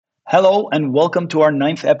Hello, and welcome to our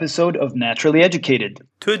ninth episode of Naturally Educated.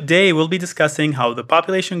 Today, we'll be discussing how the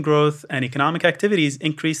population growth and economic activities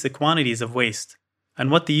increase the quantities of waste and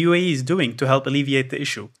what the UAE is doing to help alleviate the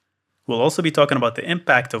issue. We'll also be talking about the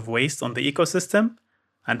impact of waste on the ecosystem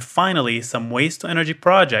and finally, some waste to energy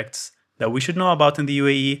projects that we should know about in the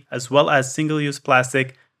UAE, as well as single use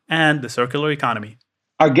plastic and the circular economy.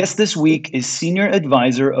 Our guest this week is Senior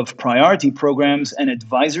Advisor of Priority Programs and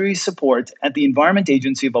Advisory Support at the Environment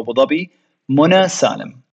Agency of Abu Dhabi, Mona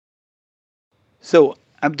Salem. So,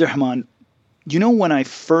 Abdurrahman, when I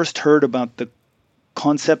first heard about the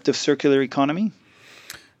concept of circular economy?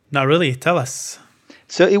 Not really. Tell us.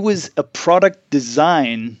 So it was a product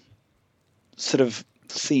design sort of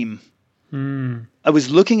theme. I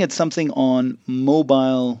was looking at something on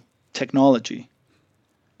mobile technology.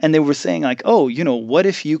 And they were saying what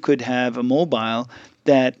if you could have a mobile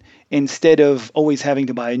that instead of always having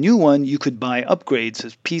to buy a new one, you could buy upgrades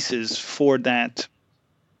as pieces for that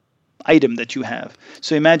item that you have.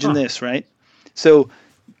 So imagine this, right? So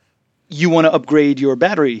you want to upgrade your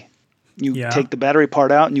battery. You take the battery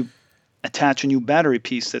part out and you attach a new battery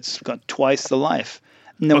piece that's got twice the life.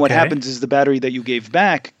 And then what happens is the battery that you gave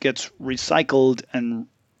back gets recycled and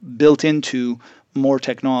built into more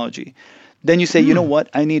technology. Then you say, you know what?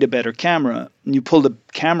 I need a better camera. And you pull the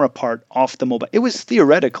camera part off the mobile. It was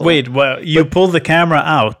theoretical. Wait, you pull the camera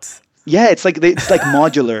out? Yeah, it's like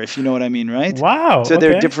modular, if you know what I mean, right? Wow. So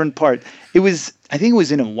they're different parts. I think it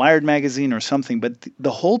was in a Wired magazine or something. But the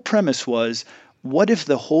whole premise was, what if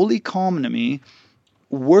the whole economy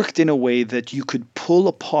worked in a way that you could pull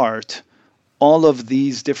apart all of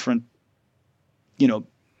these different,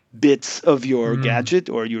 bits of your gadget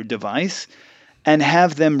or your device, and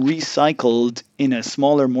have them recycled in a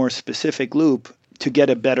smaller, more specific loop to get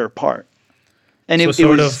a better part. And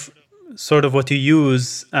so sort of what you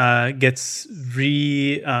use gets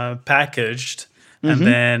repackaged and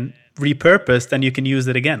then repurposed, and you can use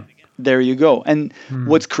it again. There you go. And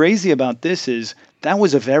what's crazy about this is that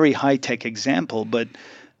was a very high-tech example, but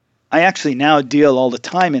I actually now deal all the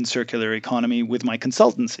time in circular economy with my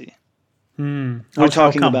consultancy. We're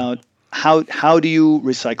talking about how do you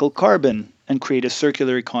recycle carbon and create a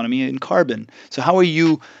circular economy in carbon. So how are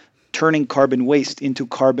you turning carbon waste into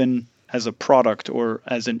carbon as a product or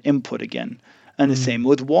as an input again? And the same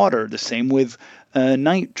with water, the same with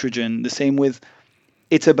nitrogen, the same with,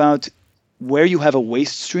 it's about where you have a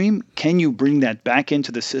waste stream, can you bring that back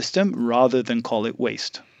into the system rather than call it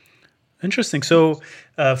waste? Interesting. So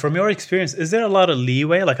from your experience, is there a lot of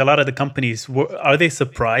leeway? Like a lot of the companies, are they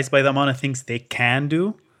surprised by the amount of things they can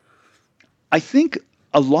do? I think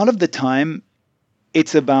a lot of the time,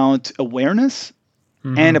 it's about awareness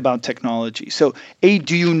and about technology. So,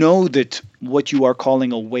 do you know that what you are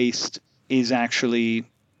calling a waste is actually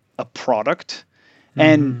a product?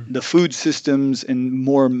 And the food systems and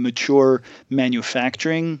more mature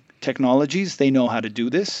manufacturing technologies, they know how to do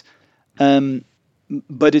this.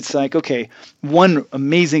 But it's like, one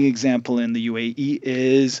amazing example in the UAE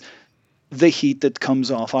is the heat that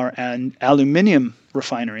comes off our aluminum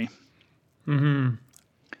refinery.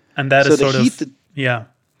 And that is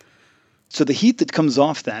So the heat that comes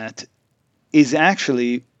off that is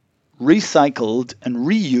actually recycled and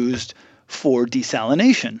reused for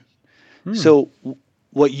desalination. So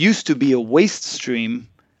what used to be a waste stream,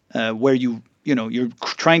 where you're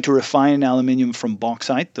trying to refine aluminum from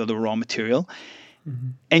bauxite, the raw material,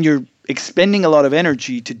 and you're expending a lot of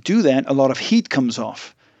energy to do that, a lot of heat comes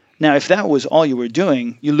off. Now, if that was all you were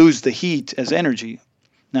doing, you lose the heat as energy.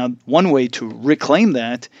 Now, one way to reclaim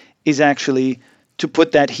that is actually to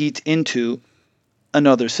put that heat into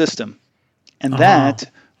another system. And that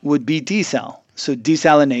would be desal. So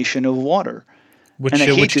desalination of water.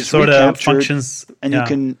 Which is sort of functions. And you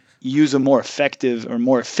can use a more effective or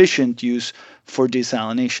more efficient use for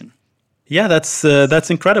desalination. Yeah, that's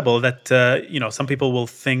incredible that, some people will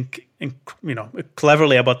think,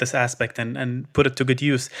 cleverly about this aspect and put it to good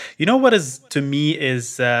use. You know what to me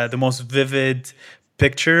is the most vivid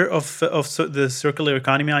picture of the circular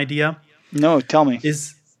economy idea? No, tell me.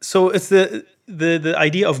 It's the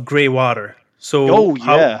idea of gray water. So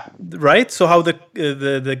right? So how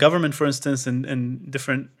the government, for instance, in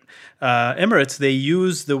different Emirates, they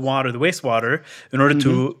use the wastewater, in order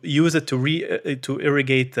to use it to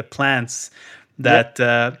irrigate the plants. That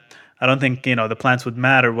I don't think the plants would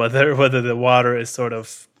matter whether the water is sort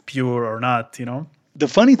of pure or not. The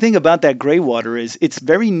funny thing about that gray water is it's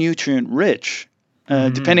very nutrient rich.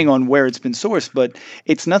 Depending on where it's been sourced, but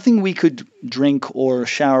it's nothing we could drink or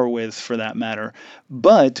shower with for that matter.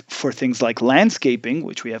 But for things like landscaping,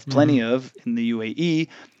 which we have plenty of in the UAE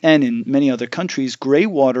and in many other countries, gray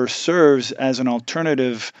water serves as an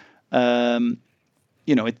alternative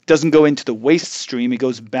It doesn't go into the waste stream. It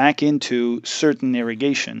goes back into certain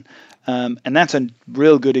irrigation. And that's a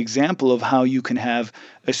real good example of how you can have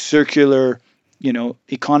a circular,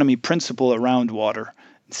 economy principle around water.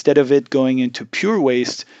 Instead of it going into pure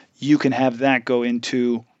waste, you can have that go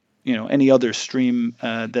into, any other stream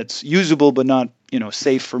that's usable but not,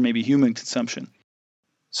 safe for maybe human consumption.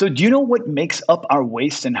 So do you know what makes up our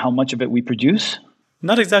waste and how much of it we produce?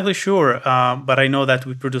 Not exactly sure, but I know that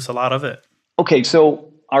we produce a lot of it. Okay,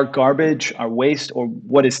 so our garbage, our waste, or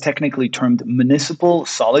what is technically termed municipal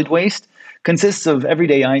solid waste, consists of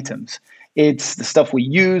everyday items. It's the stuff we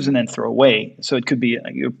use and then throw away. So it could be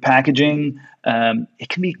your packaging, it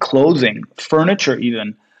can be clothing, furniture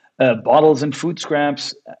even, bottles and food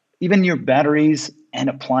scraps, even your batteries and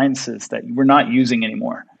appliances that we're not using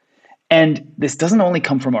anymore. And this doesn't only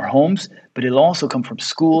come from our homes, but it'll also come from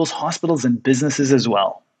schools, hospitals, and businesses as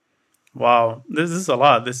well. Wow, this is a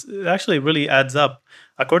lot. This actually really adds up.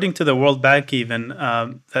 According to the World Bank, even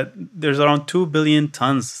that there's around 2 billion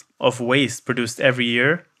tons of waste produced every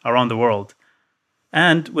year around the world.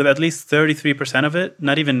 And with at least 33% of it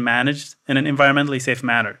not even managed in an environmentally safe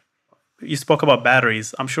manner. You spoke about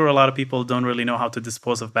batteries. I'm sure a lot of people don't really know how to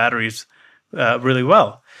dispose of batteries really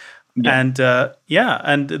well. Yeah.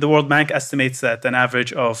 And the World Bank estimates that an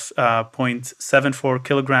average of 0.74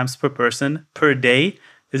 kilograms per person per day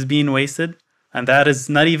is being wasted. And that is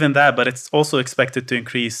not even that, but it's also expected to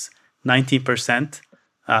increase 19%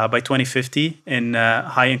 by 2050 in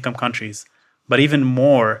high-income countries. But even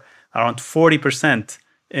more, around 40%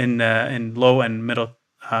 in low and middle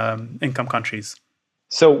income countries.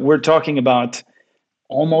 So we're talking about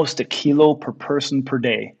almost a kilo per person per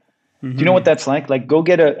day. Mm-hmm. Do you know what that's like? Like, go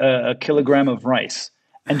get a kilogram of rice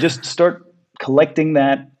and just start collecting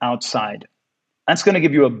that outside. That's going to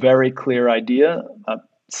give you a very clear idea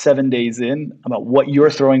 7 days in about what you're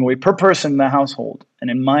throwing away per person in the household. And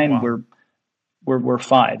in mine, wow, we're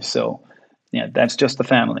 5. So yeah, that's just the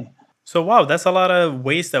family. So wow, that's a lot of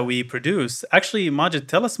waste that we produce. Actually, Majid,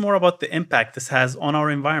 tell us more about the impact this has on our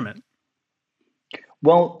environment.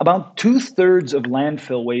 Well, about 2/3 of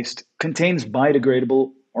landfill waste contains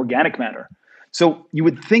biodegradable organic matter. So you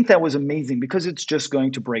would think that was amazing because it's just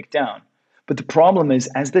going to break down. But the problem is,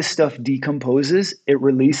 as this stuff decomposes, it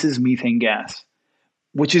releases methane gas,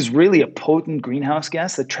 which is really a potent greenhouse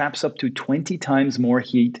gas that traps up to 20 times more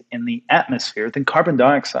heat in the atmosphere than carbon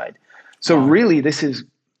dioxide. So really, this is,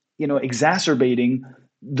 exacerbating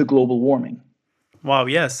the global warming. Wow,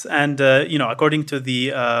 yes. And, according to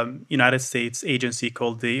the United States agency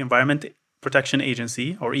called the Environment Protection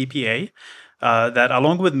Agency, or EPA, that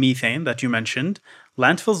along with methane that you mentioned,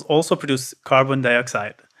 landfills also produce carbon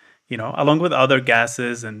dioxide, along with other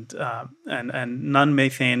gases and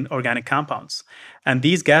non-methane organic compounds. And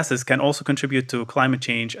these gases can also contribute to climate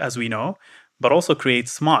change, as we know, but also create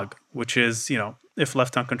smog, which is, if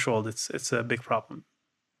left uncontrolled, it's a big problem.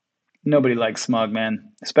 Nobody likes smog, man,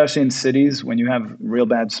 especially in cities. When you have real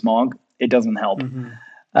bad smog, it doesn't help.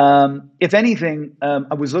 Mm-hmm. If anything,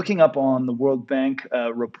 I was looking up on the World Bank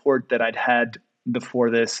report that I'd had before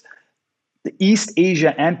this. The East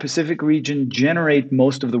Asia and Pacific region generate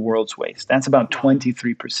most of the world's waste. That's about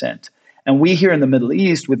 23%. And we here in the Middle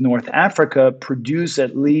East with North Africa produce,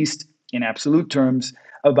 at least in absolute terms,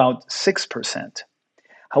 about 6%.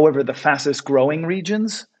 However, the fastest growing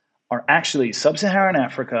regions are actually Sub-Saharan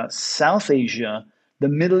Africa, South Asia, the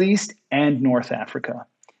Middle East, and North Africa.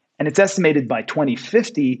 And it's estimated by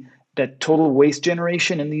 2050 that total waste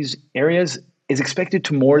generation in these areas is expected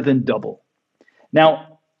to more than double.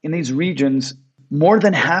 Now, in these regions, more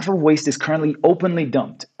than half of waste is currently openly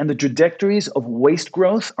dumped, and the trajectories of waste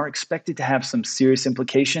growth are expected to have some serious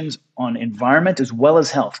implications on environment as well as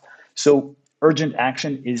health. So urgent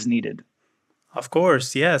action is needed. Of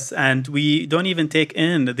course, yes. And we don't even take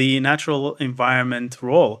in the natural environment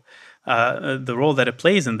role, the role that it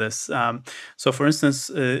plays in this. So, for instance,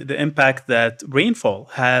 the impact that rainfall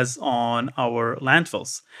has on our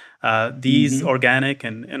landfills. These organic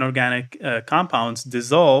and inorganic compounds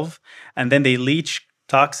dissolve, and then they leach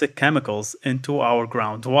toxic chemicals into our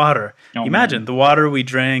groundwater. Imagine the water we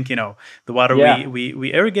drink, the water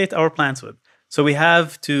we irrigate our plants with. So we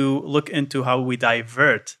have to look into how we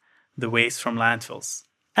divert the waste from landfills.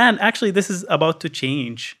 And actually, this is about to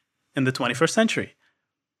change in the 21st century.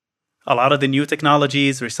 A lot of the new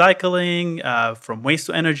technologies, recycling, from waste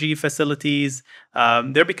to energy facilities,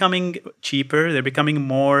 they're becoming cheaper. They're becoming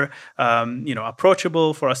more,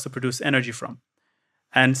 approachable for us to produce energy from.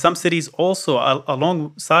 And some cities also,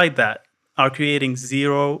 alongside that, are creating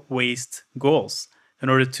zero waste goals in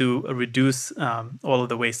order to reduce all of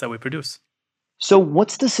the waste that we produce. So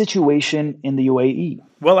what's the situation in the UAE?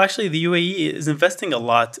 Well, actually, the UAE is investing a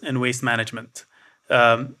lot in waste management.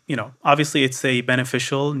 Obviously, it's a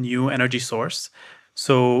beneficial new energy source.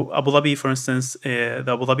 So Abu Dhabi, for instance, the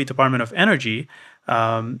Abu Dhabi Department of Energy,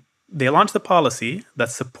 they launched a policy that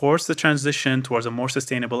supports the transition towards a more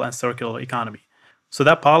sustainable and circular economy. So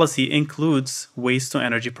that policy includes waste to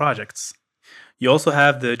energy projects. You also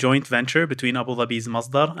have the joint venture between Abu Dhabi's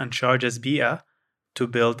Masdar and Sharjah's Bi'a to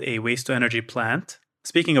build a waste to energy plant.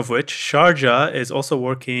 Speaking of which, Sharjah is also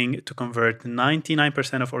working to convert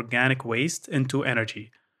 99% of organic waste into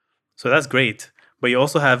energy. So that's great. But you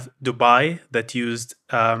also have Dubai that used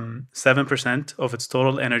 7% of its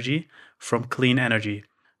total energy from clean energy.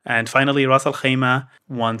 And finally, Ras Al Khaimah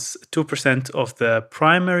wants 2% of the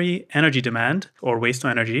primary energy demand or waste to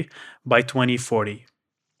energy by 2040.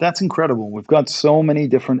 That's incredible. We've got so many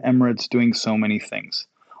different emirates doing so many things.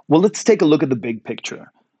 Well, let's take a look at the big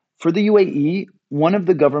picture. For the UAE, one of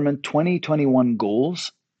the government 2021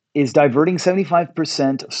 goals is diverting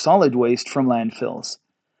 75% of solid waste from landfills.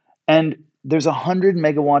 And there's a 100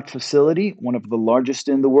 megawatt facility, one of the largest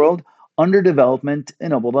in the world, under development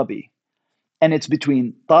in Abu Dhabi. And it's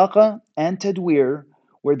between Taqa and Tadweer,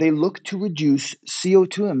 where they look to reduce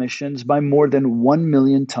CO2 emissions by more than 1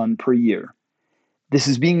 million ton per year. This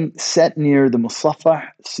is being set near the Musafah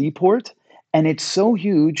seaport, and it's so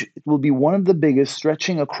huge, it will be one of the biggest,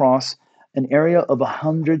 stretching across an area of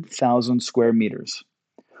 100,000 square meters.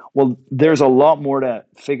 Well, there's a lot more to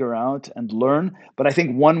figure out and learn, but I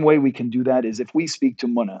think one way we can do that is if we speak to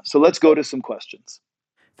Muna. So let's go to some questions.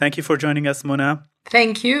 Thank you for joining us, Muna.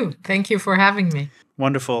 Thank you. Thank you for having me.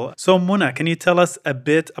 Wonderful. So, Muna, can you tell us a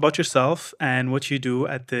bit about yourself and what you do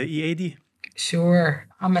at the EAD? Sure.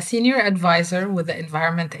 I'm a senior advisor with the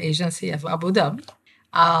Environment Agency of Abu Dhabi.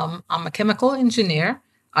 I'm a chemical engineer.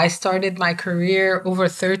 I started my career over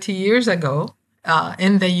 30 years ago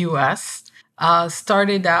in the US.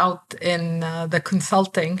 Started out in the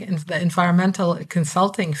consulting, in the environmental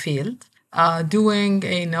consulting field, doing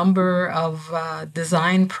a number of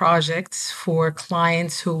design projects for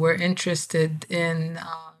clients who were interested in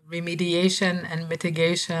remediation and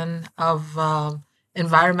mitigation of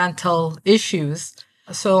environmental issues.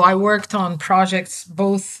 So I worked on projects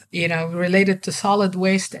both, related to solid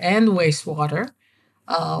waste and wastewater.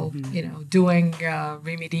 Doing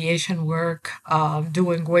remediation work,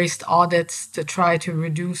 doing waste audits to try to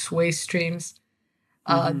reduce waste streams.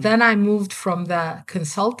 Then I moved from the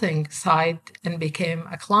consulting side and became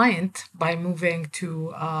a client by moving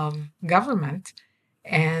to government.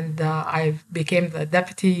 And I became the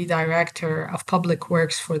deputy director of public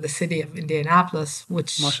works for the city of Indianapolis,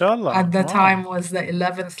 which at the time was the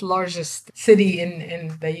 11th largest city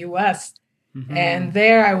in the US. And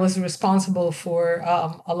there I was responsible for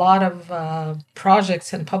a lot of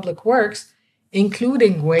projects in public works,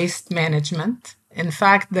 including waste management. In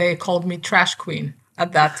fact, they called me Trash Queen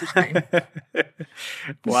at that time.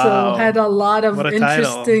 Wow. So had a lot of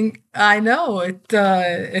interesting. Title. I know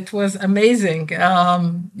it was amazing.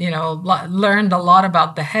 Learned a lot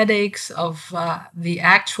about the headaches of the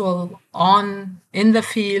actual in the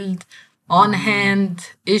field, on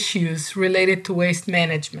hand issues related to waste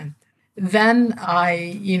management. Then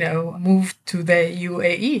I, moved to the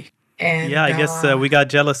UAE. And, yeah, I guess we got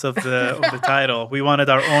jealous of the title. We wanted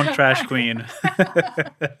our own Trash Queen.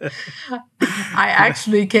 I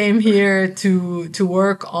actually came here to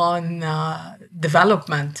work on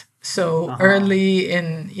development. So early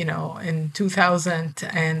in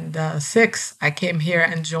 2006, I came here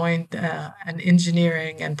and joined an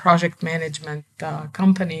engineering and project management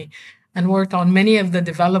company and worked on many of the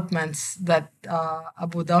developments that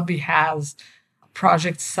Abu Dhabi has.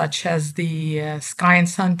 Projects such as the Sky and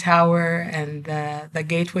Sun Tower and the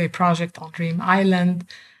Gateway project on Dream Island,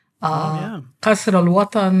 Qasr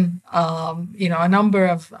al-Watan, a number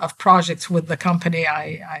of projects with the company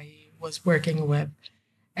I was working with.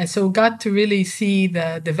 And so got to really see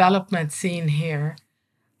the development scene here.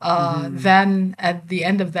 Then at the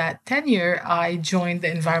end of that tenure, I joined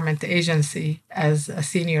the Environment Agency as a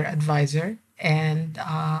senior advisor. And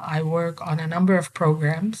I work on a number of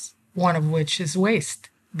programs, one of which is waste,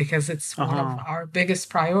 because it's one of our biggest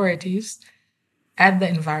priorities at the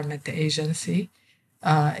Environment Agency,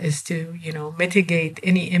 is to, mitigate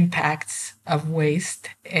any impacts of waste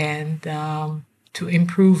and to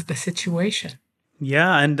improve the situation.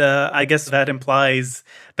 Yeah, and I guess that implies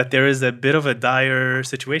that there is a bit of a dire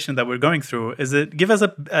situation that we're going through. Give us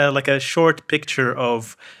a short picture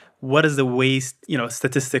of what is the waste,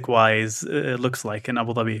 statistic-wise, looks like in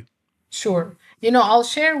Abu Dhabi? Sure. I'll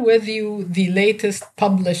share with you the latest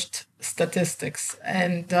published statistics.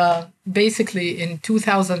 And basically, in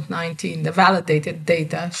 2019, the validated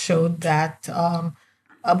data showed that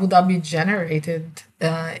Abu Dhabi generated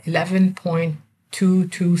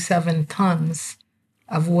 11.227 tons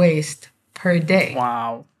of waste per day.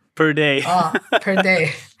 Wow. Per day. Per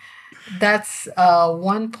day. That's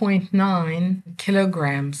 1.9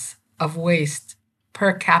 kilograms of waste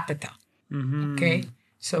per capita. Okay,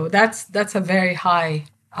 so that's a very high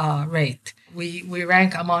rate. We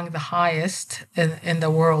rank among the highest in the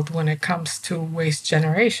world when it comes to waste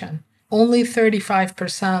generation. Only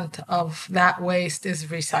 35% of that waste is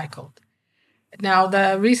recycled. Now,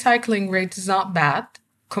 the recycling rate is not bad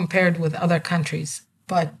compared with other countries,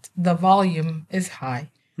 but the volume is high.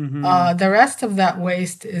 The rest of that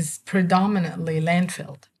waste is predominantly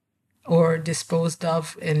landfilled or disposed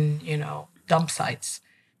of in, dump sites.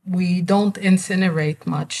 We don't incinerate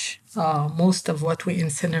much. Most of what we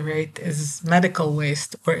incinerate is medical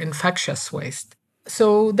waste or infectious waste.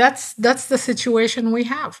 So that's the situation we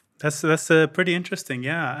have. That's pretty interesting,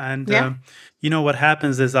 yeah. And what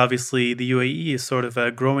happens is obviously the UAE is sort of a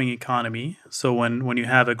growing economy. So when you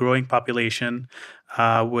have a growing population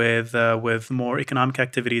with more economic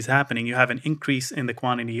activities happening, you have an increase in the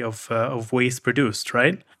quantity of waste produced,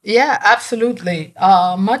 right? Yeah, absolutely.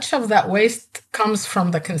 Much of that waste comes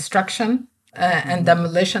from the construction and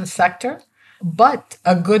demolition sector, but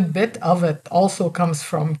a good bit of it also comes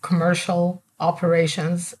from commercial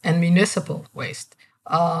operations and municipal waste.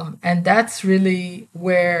 And that's really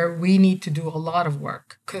where we need to do a lot of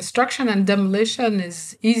work. Construction and demolition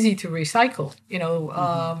is easy to recycle.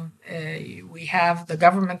 The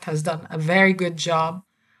government has done a very good job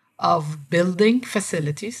of building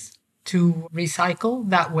facilities to recycle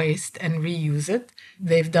that waste and reuse it.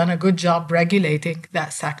 They've done a good job regulating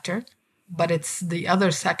that sector, but it's the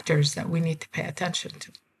other sectors that we need to pay attention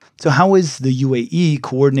to. So how is the UAE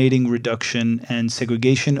coordinating reduction and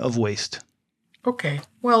segregation of waste? Okay.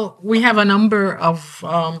 Well, we have a number of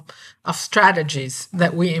strategies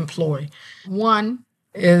that we employ. One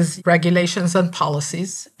is regulations and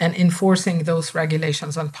policies and enforcing those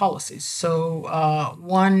regulations and policies. So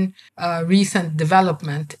one recent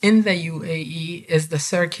development in the UAE is the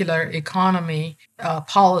circular economy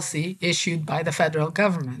policy issued by the federal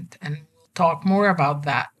government. And we'll talk more about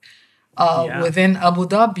that. Within Abu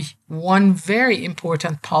Dhabi, one very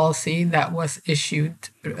important policy that was issued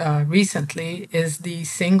recently is the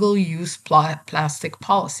single-use plastic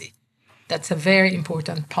policy. That's a very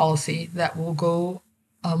important policy that will go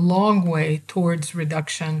a long way towards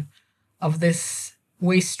reduction of this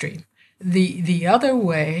waste stream. The other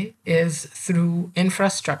way is through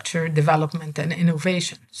infrastructure development and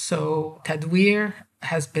innovation. So Tadweer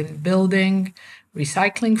has been building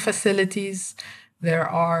recycling facilities. There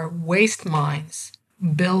are waste mines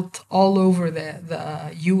built all over the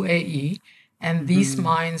UAE, and these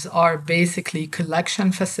mines are basically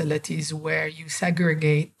collection facilities where you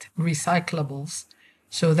segregate recyclables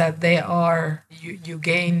so that you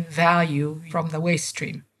gain value from the waste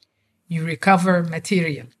stream. You recover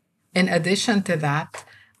material. In addition to that,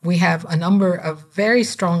 we have a number of very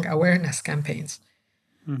strong awareness campaigns,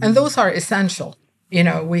 and those are essential.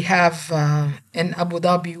 We have in Abu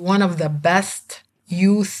Dhabi one of the best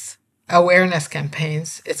youth awareness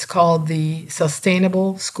campaigns. It's called the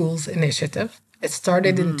Sustainable Schools Initiative. It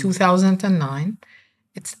started in 2009.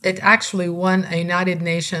 It actually won a United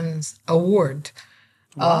Nations award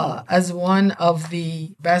as one of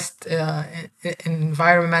the best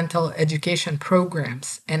environmental education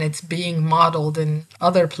programs, and it's being modeled in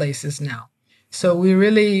other places now. So we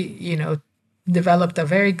really, developed a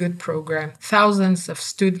very good program. Thousands of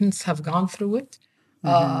students have gone through it.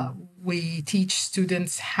 We teach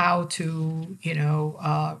students how to,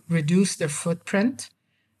 reduce their footprint,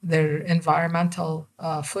 their environmental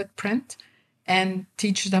footprint, and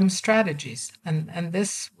teach them strategies. And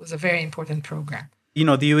this was a very important program. The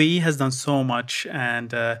UAE has done so much, and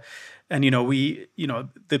the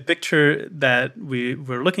picture that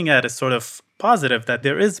we're looking at is sort of positive, that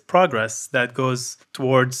there is progress that goes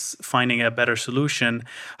towards finding a better solution.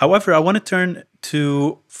 However, I want to turn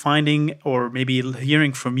to finding, or maybe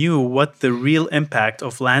hearing from you, what the real impact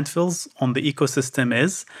of landfills on the ecosystem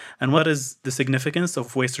is, and what is the significance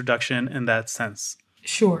of waste reduction in that sense.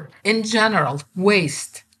 Sure. In general,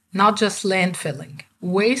 waste, not just landfilling,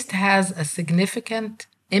 waste has a significant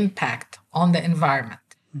impact on the environment.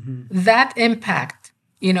 That impact,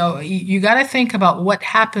 you got to think about what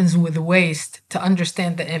happens with waste to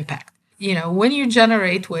understand the impact. When you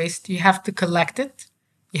generate waste, you have to collect it,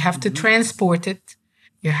 you have to transport it,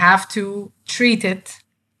 you have to treat it,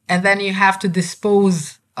 and then you have to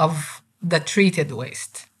dispose of the treated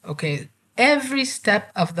waste. Okay. every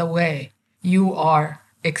step of the way, you are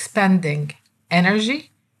expending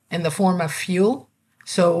energy in the form of fuel.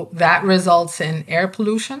 So that results in air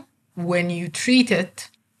pollution. When you treat it,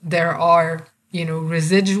 there are,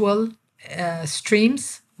 residual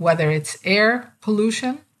streams, whether it's air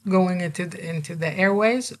pollution going into the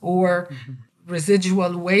airways or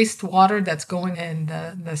residual wastewater that's going in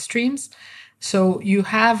the streams. So you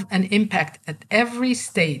have an impact at every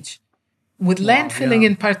stage. With landfilling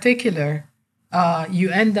in particular, you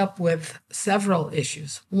end up with several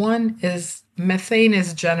issues. One is methane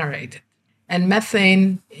is generated. And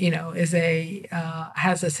methane,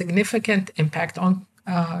 has a significant impact on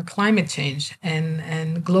climate change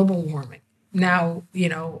and global warming. Now,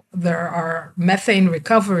 there are methane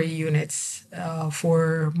recovery units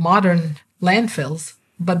for modern landfills,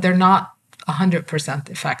 but they're not 100%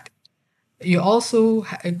 effective. You also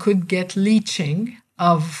could get leaching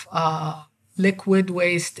of liquid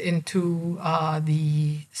waste into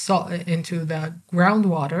the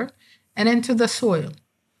groundwater and into the soil.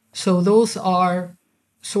 So those are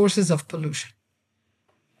sources of pollution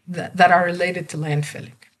that are related to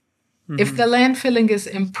landfilling. Mm-hmm. If the landfilling is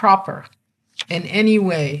improper in any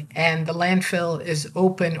way and the landfill is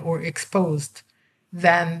open or exposed,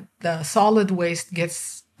 then the solid waste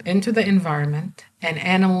gets into the environment and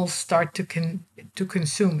animals start to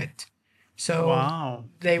consume it. So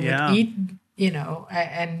they would eat,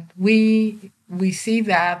 and we see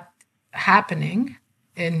that happening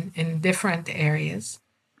in different areas.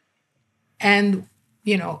 And,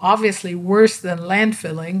 obviously worse than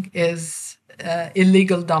landfilling is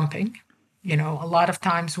illegal dumping. A lot of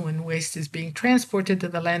times when waste is being transported to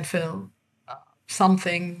the landfill,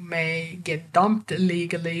 something may get dumped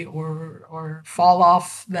illegally or fall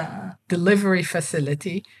off the delivery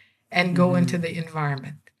facility and go into the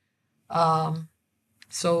environment.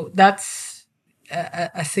 So that's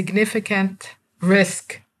a significant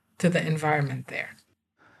risk to the environment there.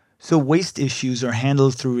 So waste issues are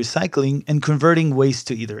handled through recycling and converting waste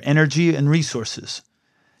to either energy and resources.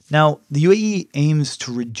 Now, the UAE aims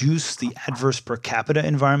to reduce the adverse per capita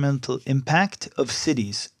environmental impact of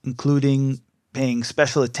cities, including paying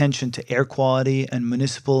special attention to air quality and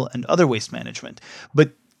municipal and other waste management.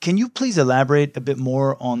 But can you please elaborate a bit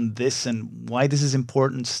more on this and why this is an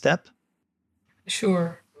important step?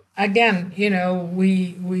 Sure. Again,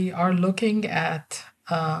 we are looking at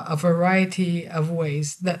a variety of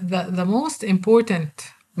ways. The most important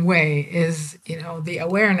way is, the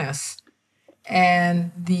awareness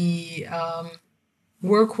and the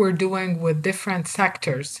work we're doing with different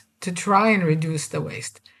sectors to try and reduce the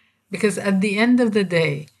waste. Because at the end of the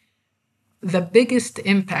day, the biggest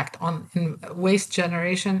impact on waste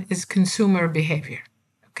generation is consumer behavior.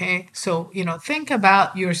 Okay, so, think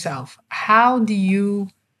about yourself. How do you,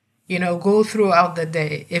 go throughout the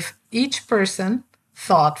day? If each person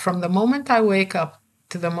thought from the moment I wake up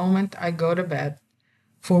to the moment I go to bed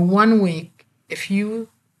for 1 week, if you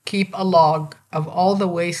keep a log of all the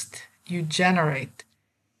waste you generate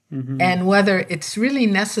and whether it's really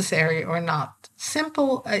necessary or not.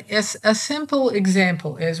 A simple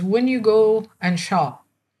example is when you go and shop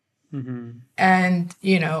and,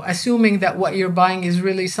 assuming that what you're buying is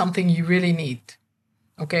really something you really need.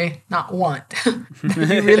 Okay, not want.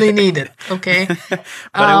 You really need it. Okay, but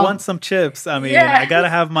I want some chips. I mean, I gotta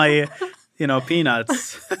have my,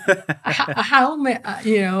 peanuts.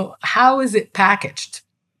 How is it packaged?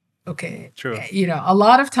 Okay, true. A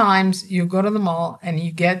lot of times you go to the mall and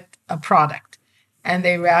you get a product, and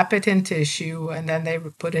they wrap it in tissue, and then they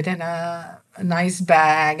put it in a nice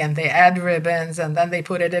bag, and they add ribbons, and then they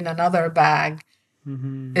put it in another bag.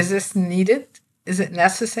 Is this needed? Is it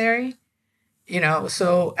necessary?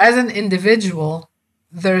 So as an individual,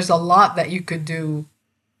 there's a lot that you could do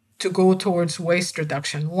to go towards waste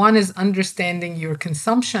reduction. One is understanding your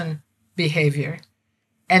consumption behavior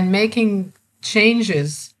and making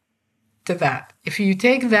changes to that. If you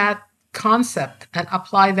take that concept and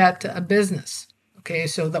apply that to a business, okay,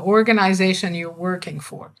 so the organization you're working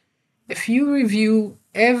for, if you review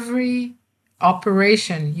every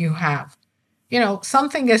operation you have,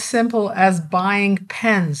 something as simple as buying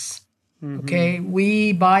pens. Okay,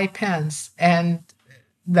 we buy pens, and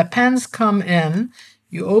the pens come in,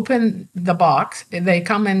 you open the box, they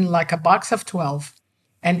come in like a box of 12,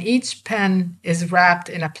 and each pen is wrapped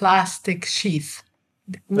in a plastic sheath.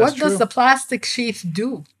 What does the plastic sheath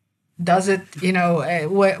do? Does it,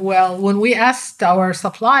 well, when we asked our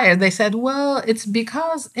supplier, they said, well, it's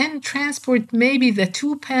because in transport, maybe the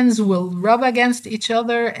two pens will rub against each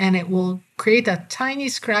other and it will create a tiny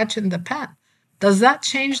scratch in the pen. Does that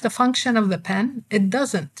change the function of the pen? It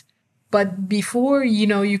doesn't. But before,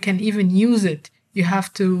 you can even use it, You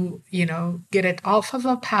have to, get it off of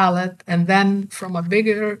a pallet and then from a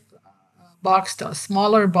bigger box to a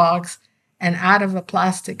smaller box and out of a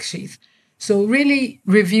plastic sheath. So really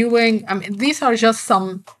reviewing, I mean, these are just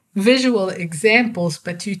some visual examples,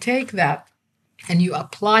 but you take that and you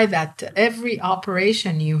apply that to every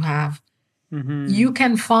operation you have, you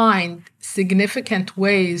can find significant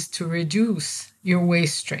ways to reduce your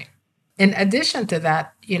waste stream. In addition to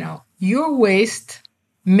that, your waste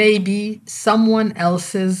may be someone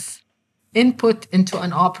else's input into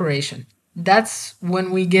an operation. That's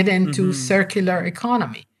when we get into circular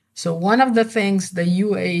economy. So one of the things the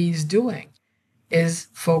UAE is doing is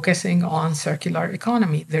focusing on circular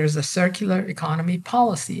economy. There's a circular economy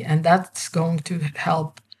policy, and that's going to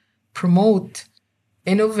help promote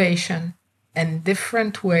innovation and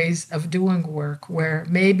different ways of doing work where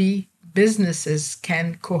maybe businesses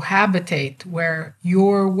can cohabitate, where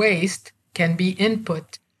your waste can be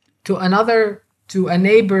input to a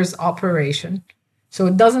neighbor's operation. So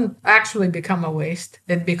it doesn't actually become a waste.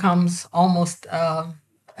 It becomes almost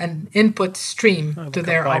an input stream to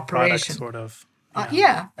their operation. Sort of.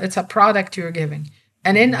 Yeah, it's a product you're giving.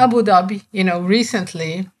 And in Abu Dhabi,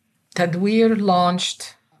 recently, Tadweer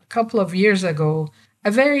launched a couple of years ago a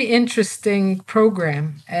very interesting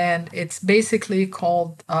program, and it's basically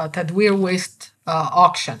called Tadweer Waste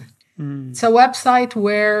Auction. It's a website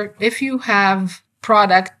where if you have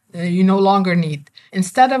product you no longer need,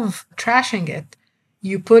 instead of trashing it,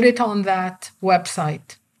 you put it on that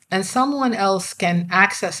website and someone else can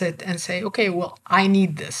access it and say, okay, well, I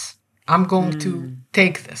need this. I'm going to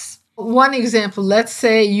take this. One example, let's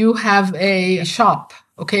say you have a shop,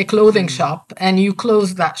 clothing shop, and you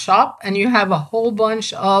close that shop and you have a whole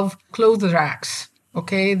bunch of clothes racks,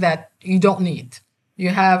 that you don't need. You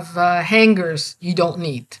have hangers you don't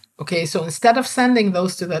need. So instead of sending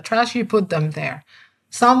those to the trash, you put them there.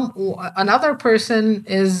 Another person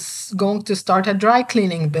is going to start a dry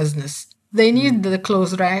cleaning business. They need the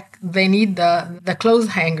clothes rack, they need the clothes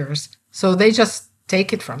hangers, so they just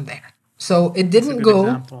take it from there. So it didn't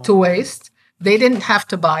go to waste. They didn't have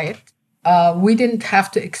to buy it. We didn't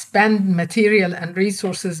have to expend material and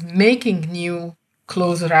resources making new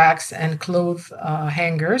clothes racks and clothes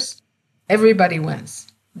hangers. Everybody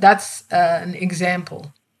wins. That's an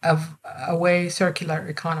example of a way circular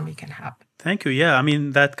economy can happen. Thank you. Yeah, I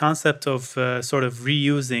mean, that concept of sort of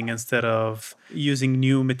reusing instead of using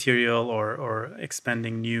new material or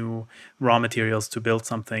expending new raw materials to build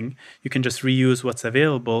something, you can just reuse what's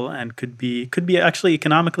available, and could be actually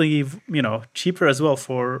economically, cheaper as well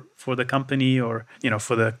for the company or,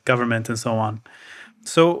 for the government and so on.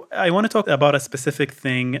 So I want to talk about a specific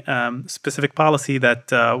thing, specific policy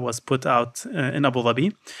that was put out in Abu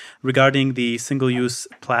Dhabi regarding the single-use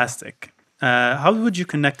plastic. How would you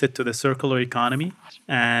connect it to the circular economy,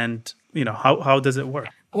 and how does it work?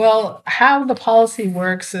 Well, how the policy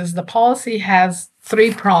works is the policy has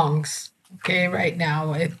 3 prongs. Right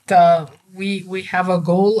now we have a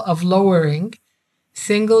goal of lowering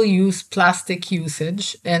single-use plastic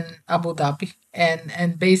usage in Abu Dhabi,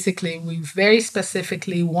 and basically we very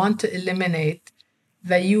specifically want to eliminate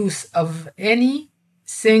the use of any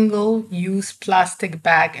single-use plastic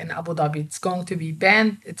bag in Abu Dhabi. It's going to be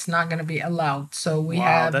banned. It's not going to be allowed. So we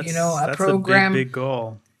have, a program. That's a big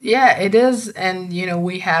goal. Yeah, it is. And,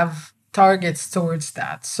 we have targets towards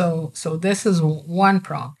that. So this is one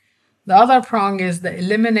prong. The other prong is the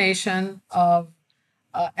elimination of,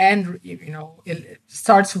 it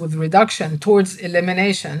starts with reduction towards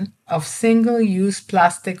elimination of single-use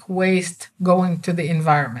plastic waste going to the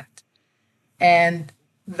environment. And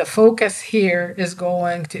the focus here is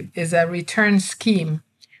a return scheme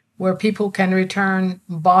where people can return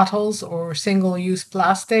bottles or single-use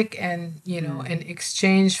plastic, and in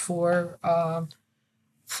exchange for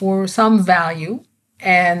some value,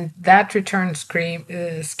 and that return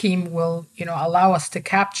scheme will allow us to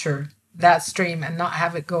capture that stream and not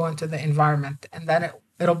have it go into the environment, and then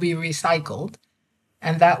it'll be recycled,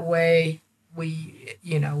 and that way we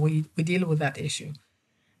deal with that issue.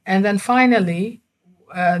 And then finally,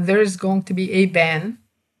 there's going to be a ban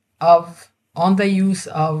on the use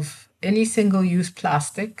of any single-use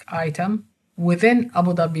plastic item within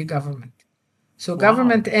Abu Dhabi government. So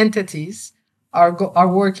government entities are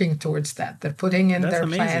working towards that. They're putting in their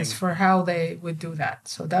plans for how they would do that.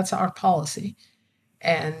 So that's our policy.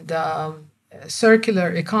 And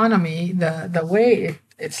circular economy, the way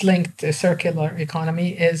it's linked to circular economy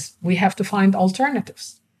is we have to find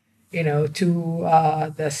alternatives,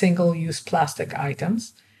 to the single-use plastic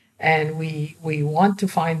items. And we want to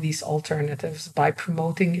find these alternatives by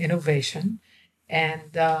promoting innovation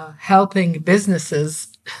and helping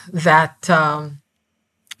businesses that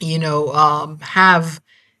have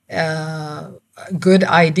good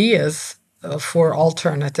ideas for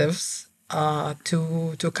alternatives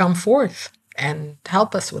to come forth and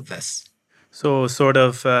help us with this. So sort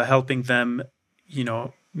of helping them,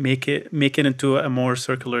 make it into a more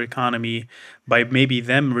circular economy by maybe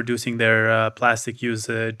them reducing their plastic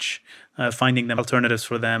usage, finding them alternatives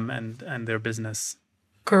for them and their business.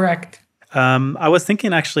 Correct. I was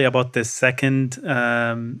thinking actually about the second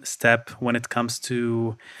step when it comes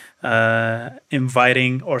to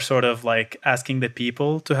inviting or sort of like asking the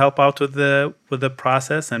people to help out with the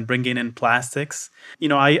process and bringing in plastics.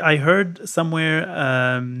 I heard somewhere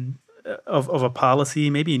of a policy,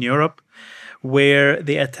 maybe in Europe, where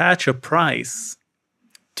they attach a price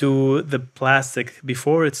to the plastic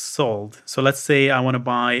before it's sold. So let's say I want to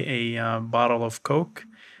buy a bottle of Coke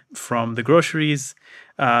from the groceries.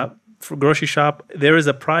 For grocery shop, there is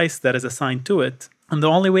a price that is assigned to it, and the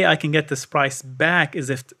only way I can get this price back is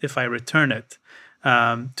if I return it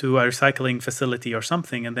to a recycling facility or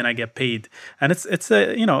something, and then I get paid. And it's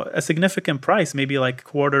a significant price, maybe like a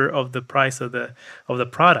quarter of the price of the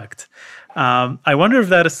product. I wonder if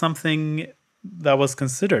that is something that was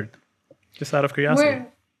considered, just out of curiosity.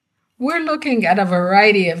 We're looking at a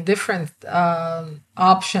variety of different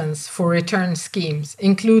options for return schemes,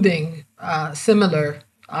 including similar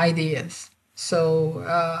ideas. So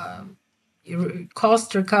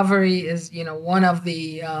cost recovery is, one of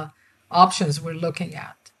the options we're looking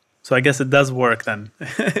at. So I guess it does work then,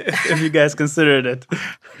 if you guys considered it.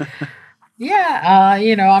 Yeah,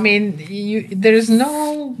 there's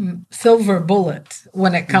no silver bullet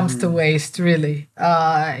when it comes to waste, really.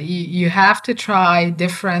 You have to try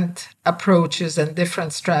different approaches and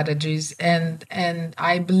different strategies. And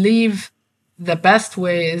I believe the best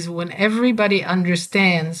way is when everybody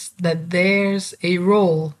understands that there's a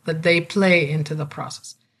role that they play into the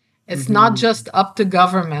process. It's not just up to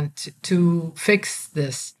government to fix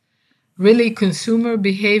this. Really, consumer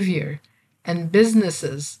behavior and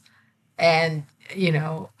businesses, and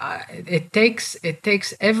it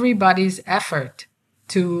takes everybody's effort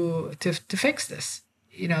to fix this.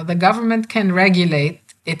 The government can regulate,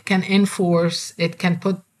 it can enforce, it can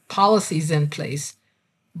put policies in place.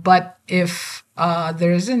 But if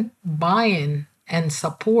there isn't buy-in and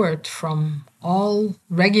support from all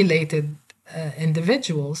regulated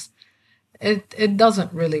individuals, it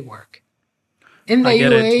doesn't really work. In the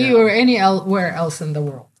UAE or anywhere else in the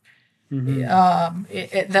world.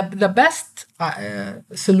 The best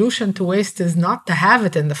solution to waste is not to have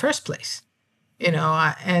it in the first place.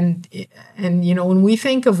 And when we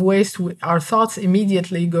think of waste, our thoughts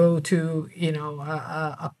immediately go to, in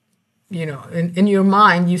your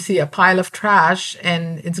mind, you see a pile of trash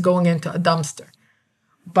and it's going into a dumpster.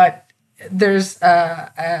 But there's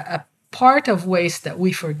a part of waste that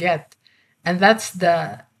we forget, and that's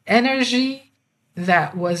the energy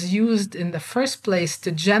that was used in the first place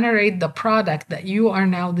to generate the product that you are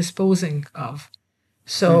now disposing of.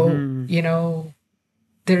 So,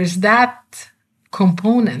 there's that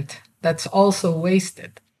component that's also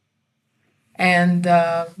wasted. And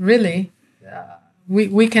really,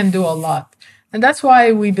 we can do a lot. And that's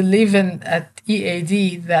why we believe at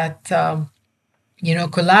EAD that,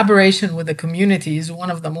 collaboration with the community is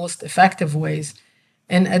one of the most effective ways.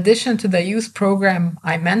 In addition to the youth program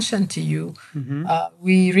I mentioned to you,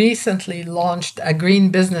 we recently launched a Green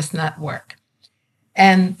Business Network.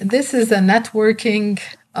 And this is a networking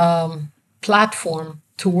platform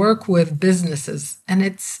to work with businesses. And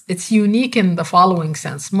it's unique in the following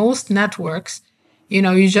sense. Most networks,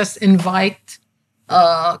 you just invite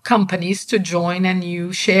companies to join and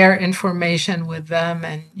you share information with them,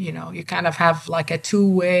 and, you kind of have like a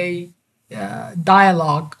two-way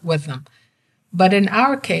dialogue with them. But in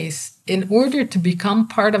our case, in order to become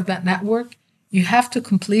part of that network, you have to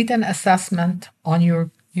complete an assessment on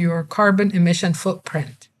your carbon emission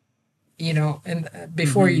footprint,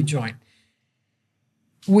 before you join.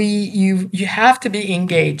 You have to be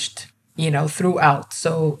engaged, throughout.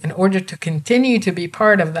 So in order to continue to be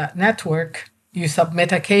part of that network, you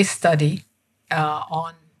submit a case study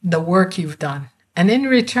on the work you've done. And in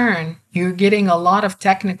return, you're getting a lot of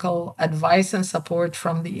technical advice and support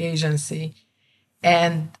from the agency,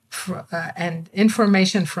 and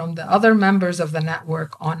information from the other members of the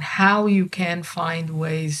network on how you can find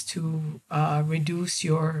ways to reduce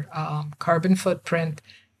your carbon footprint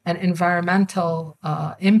and environmental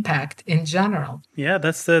impact in general. Yeah,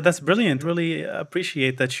 that's brilliant. Really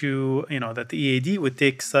appreciate that that the EAD would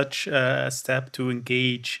take such a step to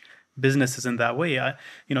engage businesses in that way.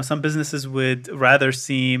 Some businesses would rather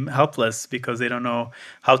seem helpless because they don't know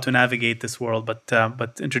how to navigate this world,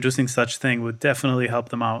 but introducing such thing would definitely help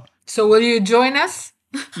them out. So will you join us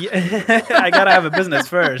Yeah, I gotta have a business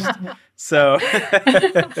first. So,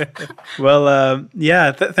 well,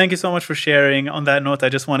 yeah. Thank you so much for sharing. On that note, I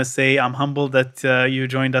just want to say I'm humbled that you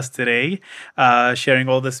joined us today, sharing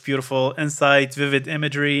all this beautiful insight, vivid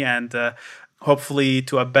imagery, and hopefully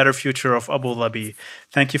to a better future of Abu Dhabi.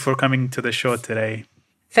 Thank you for coming to the show today.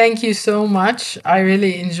 Thank you so much. I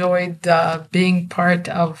really enjoyed being part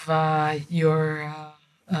of your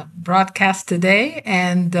broadcast today,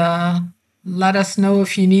 and let us know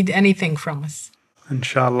if you need anything from us.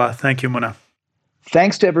 Inshallah. Thank you, Muna.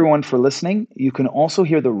 Thanks to everyone for listening. You can also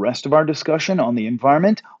hear the rest of our discussion on the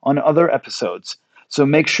environment on other episodes. So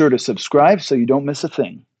make sure to subscribe so you don't miss a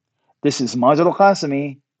thing. This is Majid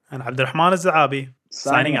Al-Qasimi And Abdurrahman Al-Zaabi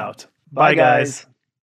signing out. Bye, guys.